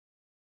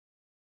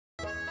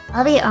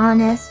I'll be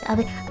honest. I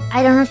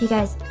don't know if you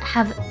guys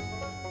have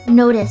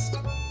noticed.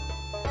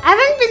 I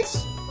haven't been,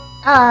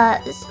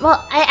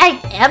 well, I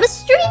am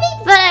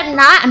streaming, but I'm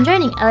not. I'm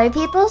joining other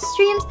people's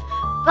streams,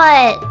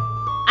 but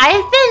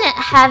I've been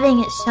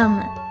having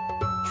some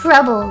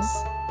troubles.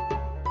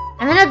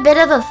 I'm in a bit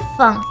of a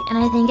funk, and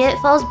I think it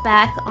falls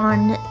back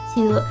on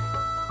to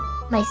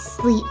my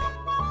sleep.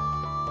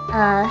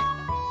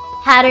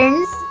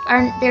 Patterns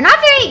they're not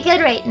very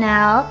good right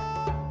now.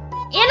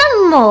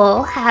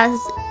 Animal has...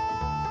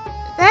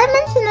 Did I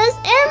mention this?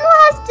 Animal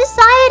has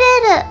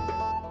decided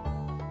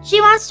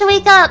she wants to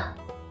wake up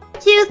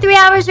 2-3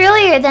 hours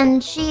earlier than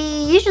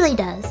she usually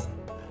does.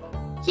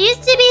 She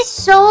used to be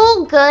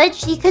so good,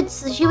 she would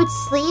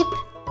sleep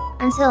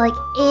until like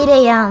 8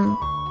 a.m.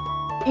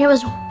 and it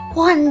was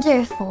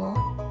wonderful.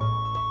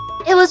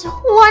 It was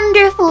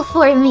wonderful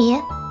for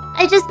me.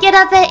 I just get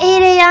up at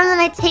 8 a.m.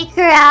 and I take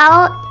her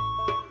out.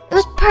 It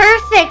was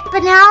perfect,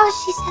 but now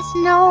she says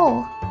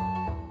no.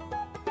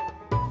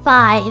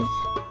 5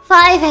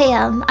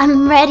 a.m.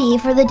 I'm ready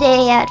for the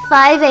day at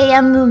 5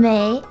 a.m.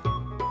 Mumei.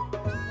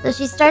 So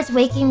she starts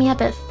waking me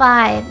up at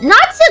 5.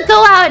 Not to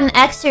go out and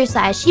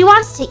exercise. She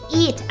wants to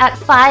eat at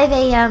 5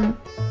 a.m.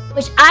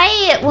 Which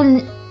I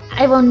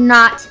will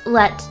not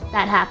let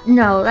that happen.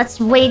 No,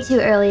 that's way too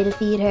early to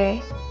feed her.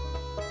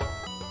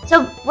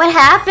 So what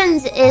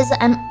happens is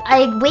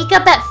I wake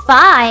up at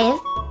 5.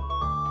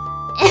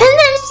 And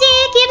then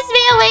she keeps me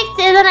awake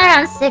and then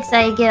around 6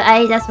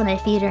 that's when I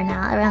feed her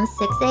now. Around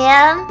 6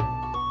 a.m.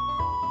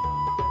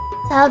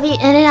 So I'll be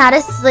in and out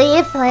of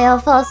sleep. I'll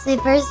fall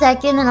asleep for a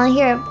second and I'll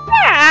hear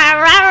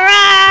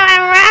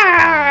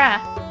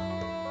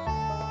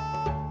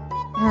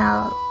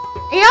now,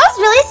 you know what's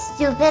really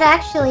stupid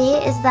actually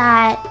is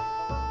that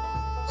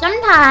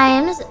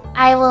sometimes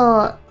I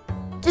will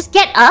just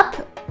get up,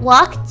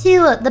 walk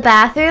to the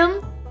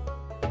bathroom,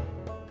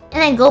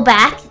 and then go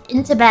back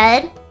into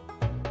bed.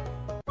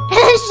 And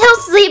then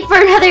she'll sleep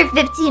for another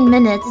 15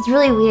 minutes. It's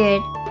really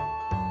weird.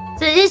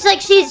 So it's like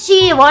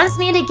she wants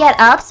me to get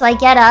up, so I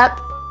get up.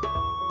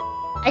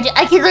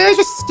 I could literally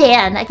just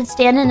stand. I could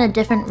stand in a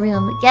different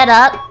room. Get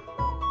up,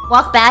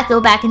 walk back,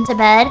 go back into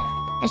bed.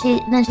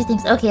 And then she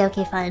thinks,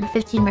 okay, fine.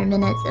 15 more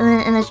minutes.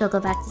 And then she'll go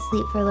back to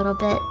sleep for a little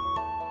bit.